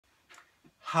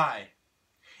Hi,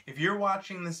 if you're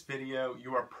watching this video,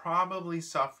 you are probably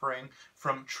suffering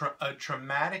from a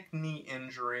traumatic knee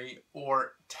injury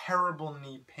or terrible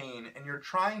knee pain, and you're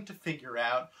trying to figure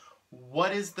out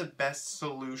what is the best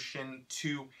solution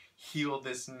to heal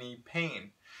this knee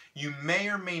pain. You may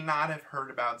or may not have heard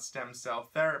about stem cell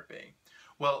therapy.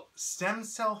 Well, stem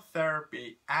cell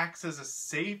therapy acts as a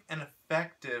safe and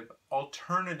effective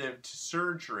alternative to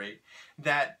surgery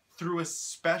that through a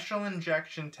special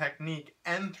injection technique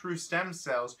and through stem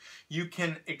cells, you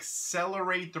can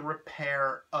accelerate the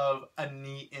repair of a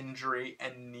knee injury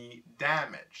and knee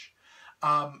damage.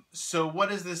 So what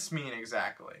does this mean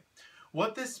exactly?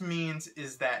 What this means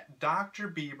is that Dr.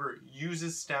 Bieber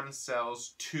uses stem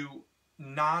cells to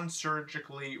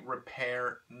non-surgically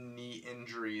repair knee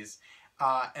injuries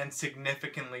and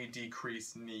significantly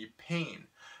decrease knee pain.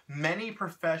 Many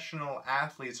professional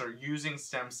athletes are using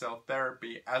stem cell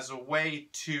therapy as a way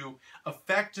to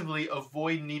effectively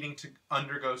avoid needing to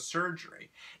undergo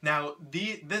surgery. Now,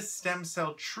 this stem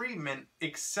cell treatment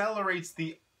accelerates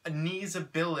the knee's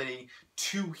ability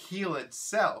to heal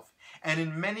itself. And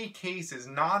in many cases,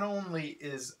 not only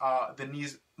is the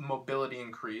knee's mobility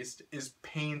increased, is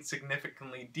pain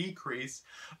significantly decreased,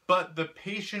 but the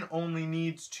patient only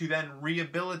needs to then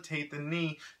rehabilitate the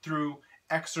knee through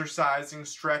exercising,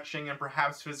 stretching, and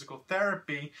perhaps physical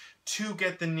therapy to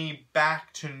get the knee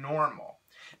back to normal.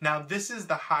 Now, this is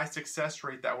the high success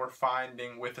rate that we're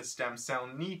finding with a stem cell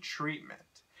knee treatment.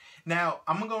 Now,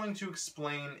 I'm going to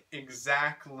explain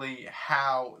exactly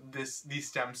how these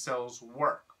stem cells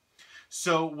work.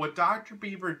 So what Dr.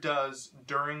 Bieber does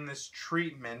during this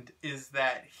treatment is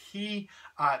that he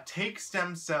takes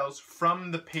stem cells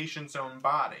from the patient's own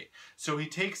body. So he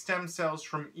takes stem cells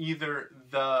from either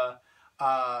the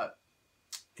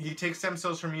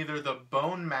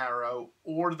bone marrow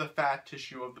or the fat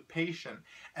tissue of the patient,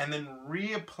 and then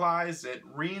reapplies it,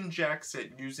 re-injects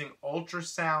it using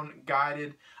ultrasound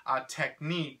guided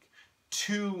technique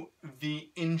to the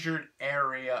injured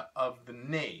area of the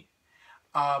knee.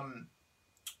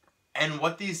 And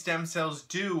what these stem cells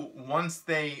do once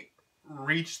they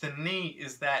reach the knee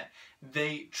is that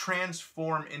they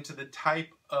transform into the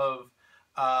type of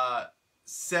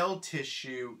cell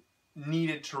tissue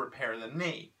needed to repair the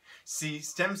knee. See,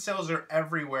 stem cells are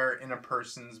everywhere in a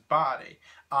person's body.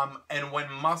 And when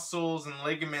muscles and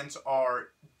ligaments are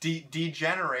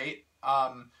degenerate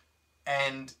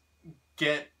and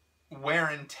get wear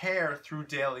and tear through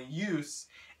daily use,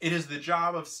 it is the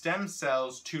job of stem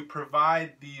cells to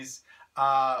provide these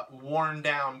worn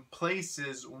down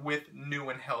places with new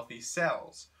and healthy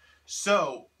cells.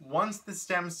 So once the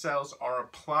stem cells are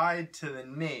applied to the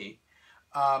knee,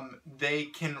 they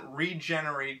can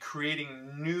regenerate,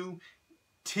 creating new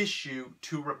tissue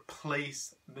to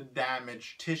replace the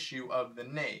damaged tissue of the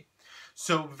knee.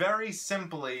 So very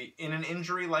simply, in an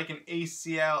injury like an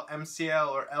ACL, MCL,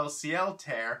 or LCL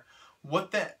tear,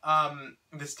 what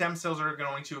the stem cells are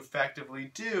going to effectively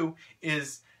do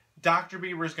is Dr.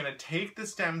 Bieber is going to take the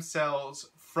stem cells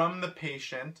from the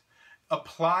patient,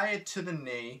 apply it to the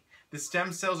knee. The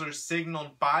stem cells are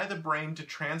signaled by the brain to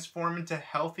transform into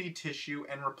healthy tissue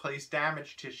and replace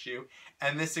damaged tissue,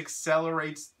 and this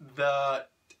accelerates the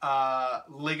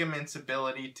ligament's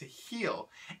ability to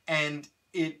heal, and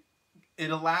it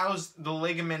allows the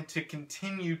ligament to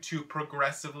continue to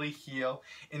progressively heal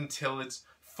until it's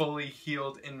fully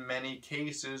healed in many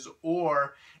cases,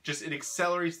 or just it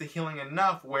accelerates the healing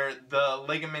enough where the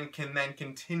ligament can then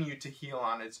continue to heal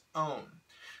on its own.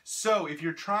 So if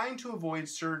you're trying to avoid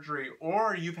surgery,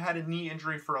 or you've had a knee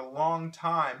injury for a long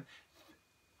time,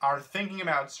 are thinking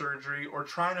about surgery, or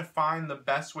trying to find the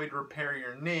best way to repair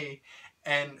your knee,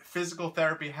 and physical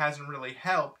therapy hasn't really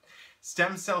helped,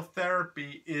 stem cell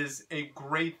therapy is a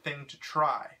great thing to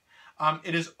try.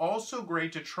 It is also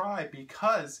great to try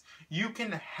because you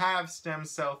can have stem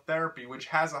cell therapy, which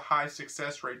has a high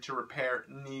success rate to repair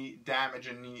knee damage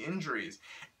and knee injuries.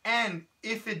 And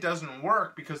if it doesn't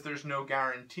work, because there's no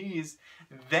guarantees,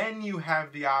 then you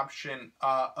have the option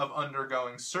of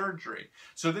undergoing surgery.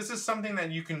 So this is something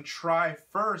that you can try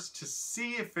first to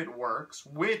see if it works,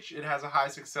 which it has a high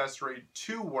success rate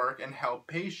to work and help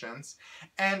patients.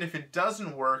 And if it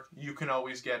doesn't work, you can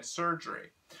always get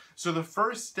surgery. So the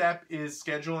first step is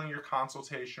scheduling your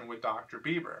consultation with Dr.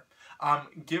 Bieber.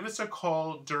 Give us a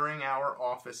call during our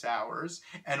office hours,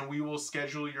 and we will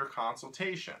schedule your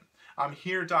consultation.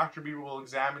 Here, Dr. Bieber will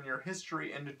examine your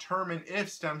history and determine if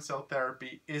stem cell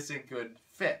therapy is a good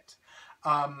fit.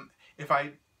 If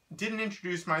I didn't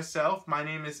introduce myself, my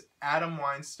name is Adam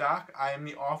Weinstock. I am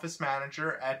the office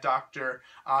manager at Dr.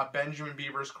 Benjamin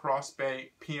Bieber's Cross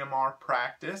Bay PMR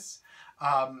practice.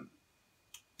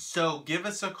 So give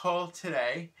us a call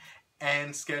today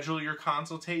and schedule your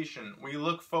consultation. We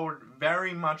look forward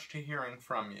very much to hearing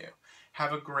from you.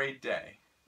 Have a great day.